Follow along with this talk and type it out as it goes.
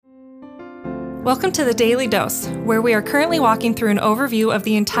Welcome to the Daily Dose, where we are currently walking through an overview of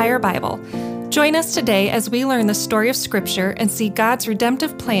the entire Bible. Join us today as we learn the story of Scripture and see God's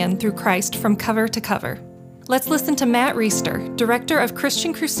redemptive plan through Christ from cover to cover. Let's listen to Matt Reisetter, Director of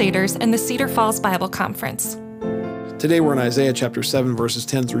Christian Crusaders and the Cedar Falls Bible Conference. Today we're in Isaiah chapter 7, verses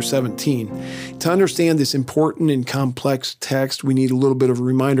 10 through 17. To understand this important and complex text, we need a little bit of a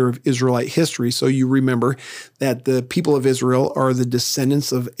reminder of Israelite history. So you remember that the people of Israel are the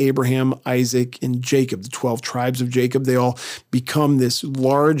descendants of Abraham, Isaac, and Jacob, the 12 tribes of Jacob. They all become this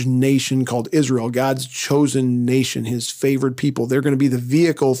large nation called Israel, God's chosen nation, his favored people. They're going to be the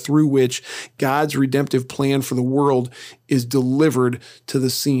vehicle through which God's redemptive plan for the world is delivered to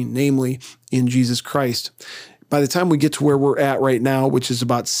the scene, namely in Jesus Christ. By the time we get to where we're at right now, which is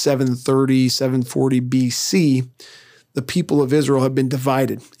about 740 BC, the people of Israel have been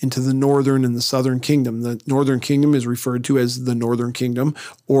divided into the northern and the southern kingdom. The northern kingdom is referred to as the northern kingdom,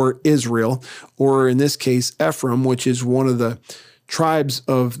 or Israel, or in this case, Ephraim, which is one of the tribes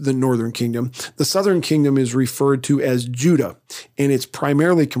of the northern kingdom. The southern kingdom is referred to as Judah, and it's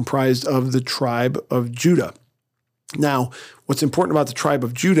primarily comprised of the tribe of Judah. Now, what's important about the tribe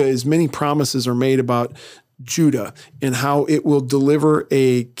of Judah is many promises are made about Judah and how it will deliver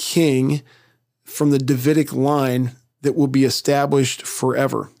a king from the Davidic line that will be established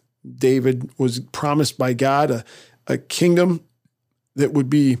forever. David was promised by God a kingdom that would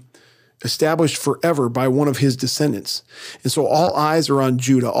be established forever by one of his descendants. And so all eyes are on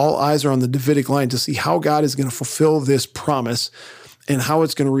Judah. All eyes are on the Davidic line to see how God is going to fulfill this promise and how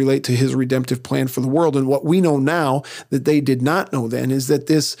it's going to relate to his redemptive plan for the world. And what we know now that they did not know then is that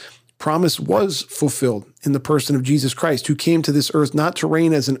this promise was fulfilled in the person of Jesus Christ, who came to this earth not to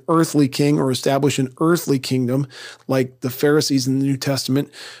reign as an earthly king or establish an earthly kingdom like the Pharisees in the New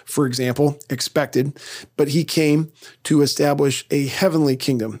Testament, for example, expected, but he came to establish a heavenly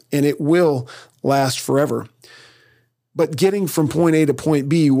kingdom, and it will last forever. But getting from point A to point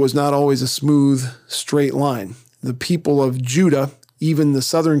B was not always a smooth, straight line. The people of Judah, even the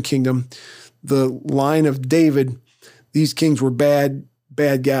southern kingdom, the line of David, these kings were bad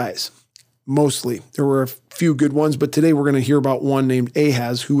guys, mostly. There were a few good ones, but today we're going to hear about one named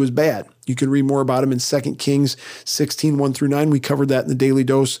Ahaz who was bad. You can read more about him in 2 Kings 16, 1 through 9. We covered that in the Daily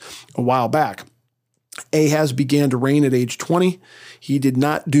Dose a while back. Ahaz began to reign at age 20. He did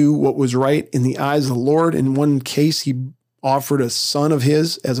not do what was right in the eyes of the Lord. In one case, he offered a son of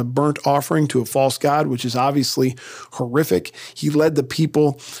his as a burnt offering to a false god, which is obviously horrific. He led the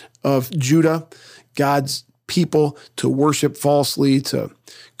people of Judah, God's people, to worship falsely, to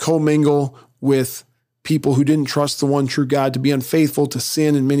commingle with people who didn't trust the one true God, to be unfaithful, to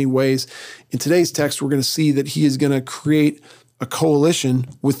sin in many ways. In today's text, we're going to see that he is going to create a coalition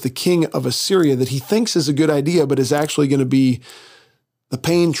with the king of Assyria that he thinks is a good idea, but is actually going to be the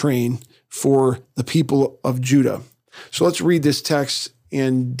pain train for the people of Judah. So let's read this text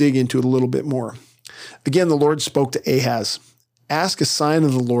and dig into it a little bit more. Again, the Lord spoke to Ahaz. Ask a sign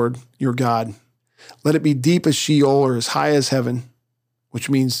of the Lord your God. Let it be deep as Sheol or as high as heaven, which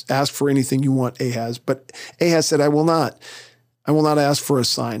means ask for anything you want, Ahaz. But Ahaz said, I will not ask for a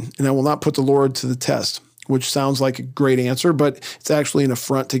sign, and I will not put the Lord to the test, which sounds like a great answer, but it's actually an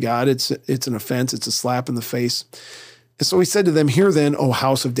affront to God. It's an offense. It's a slap in the face. And so he said to them, Hear then, O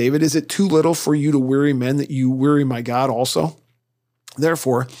house of David, is it too little for you to weary men that you weary my God also?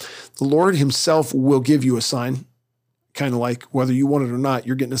 Therefore, the Lord himself will give you a sign. Kind of like whether you want it or not,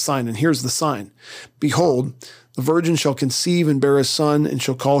 you're getting a sign. And here's the sign. Behold, the virgin shall conceive and bear a son and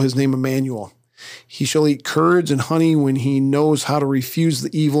shall call his name Emmanuel. He shall eat curds and honey when he knows how to refuse the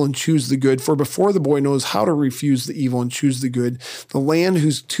evil and choose the good. For before the boy knows how to refuse the evil and choose the good, the land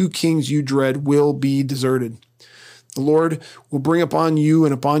whose two kings you dread will be deserted. The Lord will bring upon you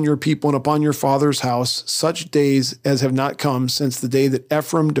and upon your people and upon your father's house such days as have not come since the day that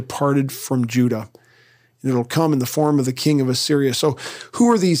Ephraim departed from Judah. And it'll come in the form of the king of Assyria. So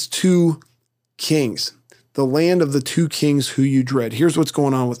who are these two kings? The land of the two kings who you dread. Here's what's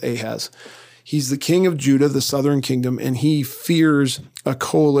going on with Ahaz. He's the king of Judah, the southern kingdom, and he fears a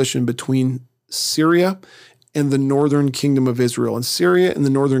coalition between Syria and the northern kingdom of Israel. And Syria and the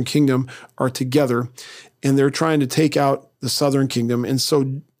northern kingdom are together, and they're trying to take out the southern kingdom. And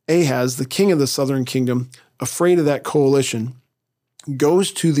so Ahaz, the king of the southern kingdom, afraid of that coalition,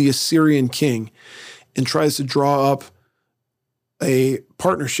 goes to the Assyrian king and tries to draw up a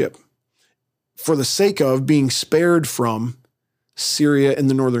partnership for the sake of being spared from Syria and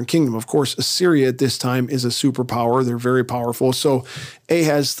the northern kingdom. Of course, Assyria at this time is a superpower. They're very powerful. So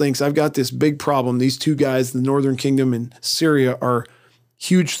Ahaz thinks, I've got this big problem. These two guys, the northern kingdom and Syria, are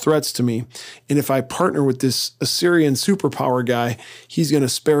huge threats to me. And if I partner with this Assyrian superpower guy, he's going to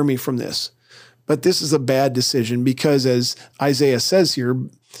spare me from this. But this is a bad decision because, as Isaiah says here,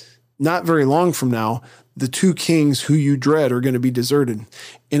 not very long from now, the two kings who you dread are going to be deserted.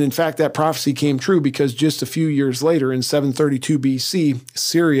 And in fact, that prophecy came true because just a few years later, in 732 BC,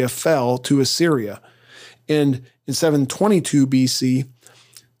 Syria fell to Assyria. And in 722 BC,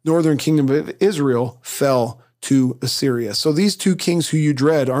 northern kingdom of Israel fell to Assyria. So these two kings who you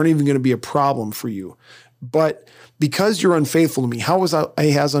dread aren't even going to be a problem for you. But because you're unfaithful to me, how was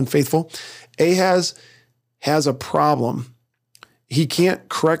Ahaz unfaithful? Ahaz has a problem. He can't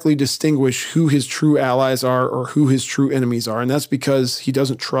correctly distinguish who his true allies are or who his true enemies are. And that's because he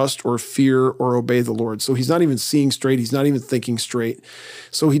doesn't trust or fear or obey the Lord. So he's not even seeing straight. He's not even thinking straight.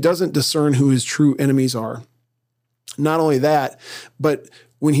 So he doesn't discern who his true enemies are. Not only that, but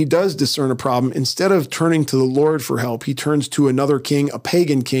when he does discern a problem, instead of turning to the Lord for help, he turns to another king, a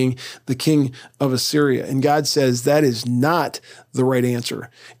pagan king, the king of Assyria. And God says that is not the right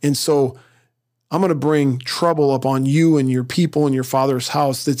answer. And so I'm going to bring trouble upon you and your people and your father's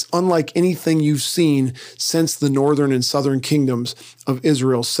house that's unlike anything you've seen since the northern and southern kingdoms of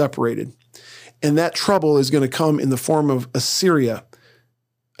Israel separated. And that trouble is going to come in the form of Assyria.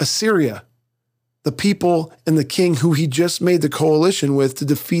 Assyria, the people and the king who he just made the coalition with to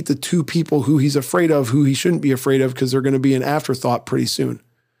defeat the two people who he's afraid of, who he shouldn't be afraid of because they're going to be an afterthought pretty soon.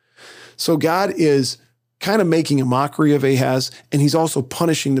 So God is kind of making a mockery of Ahaz, and he's also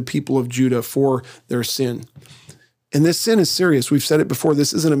punishing the people of Judah for their sin. And this sin is serious. We've said it before.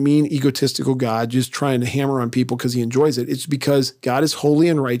 This isn't a mean, egotistical God just trying to hammer on people because he enjoys it. It's because God is holy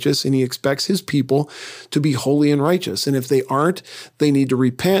and righteous, and he expects his people to be holy and righteous. And if they aren't, they need to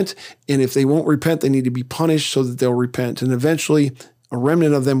repent. And if they won't repent, they need to be punished so that they'll repent. And eventually, a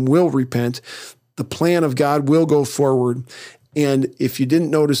remnant of them will repent. The plan of God will go forward. And if you didn't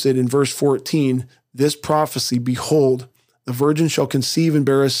notice it in verse 14, this prophecy, behold, the virgin shall conceive and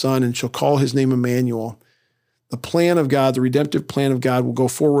bear a son and shall call his name Emmanuel. The plan of God, the redemptive plan of God will go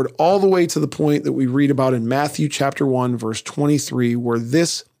forward all the way to the point that we read about in Matthew chapter 1, verse 23, where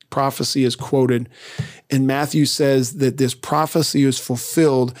this prophecy is quoted. And Matthew says that this prophecy is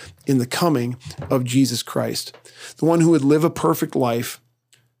fulfilled in the coming of Jesus Christ, the one who would live a perfect life,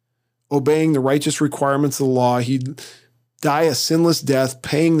 obeying the righteous requirements of the law. He'd die a sinless death,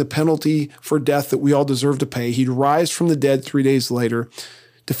 paying the penalty for death that we all deserve to pay. He'd rise from the dead 3 days later,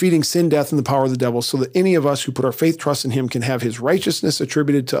 defeating sin, death, and the power of the devil, so that any of us who put our faith, trust in him can have his righteousness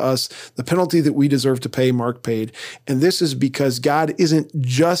attributed to us, the penalty that we deserve to pay, Mark paid. And this is because God isn't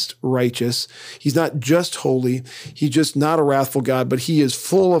just righteous. He's not just holy. He's just not a wrathful God, but he is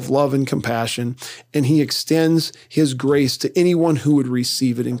full of love and compassion, and he extends his grace to anyone who would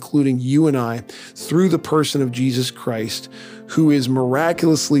receive it, including you and I, through the person of Jesus Christ, who is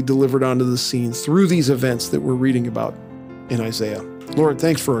miraculously delivered onto the scene through these events that we're reading about in Isaiah. Lord,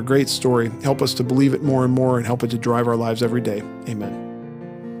 thanks for a great story. Help us to believe it more and more and help it to drive our lives every day.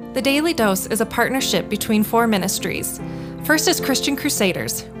 Amen. The Daily Dose is a partnership between 4 ministries. First is Christian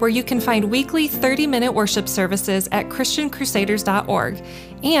Crusaders, where you can find weekly 30-minute worship services at christiancrusaders.org,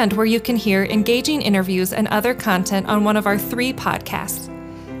 and where you can hear engaging interviews and other content on one of our 3 podcasts.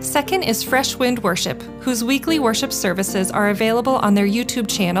 Second is Fresh Wind Worship, whose weekly worship services are available on their YouTube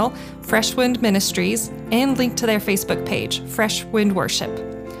channel, Fresh Wind Ministries, and linked to their Facebook page, Fresh Wind Worship.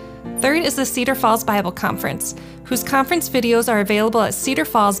 Third is the Cedar Falls Bible Conference, whose conference videos are available at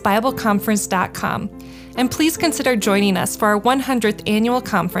cedarfallsbibleconference.com. And please consider joining us for our 100th annual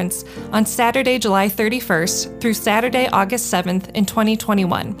conference on Saturday, July 31st through Saturday, August 7th in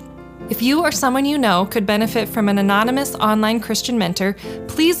 2021. If you or someone you know could benefit from an anonymous online Christian mentor,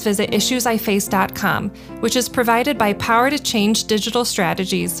 please visit issuesiface.com, which is provided by Power to Change Digital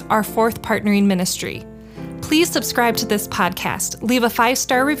Strategies, our 4th partnering ministry. Please subscribe to this podcast, leave a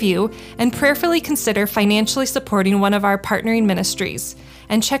 5-star review, and prayerfully consider financially supporting one of our partnering ministries.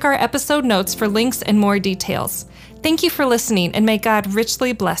 And check our episode notes for links and more details. Thank you for listening, and may God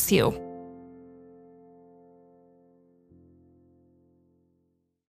richly bless you.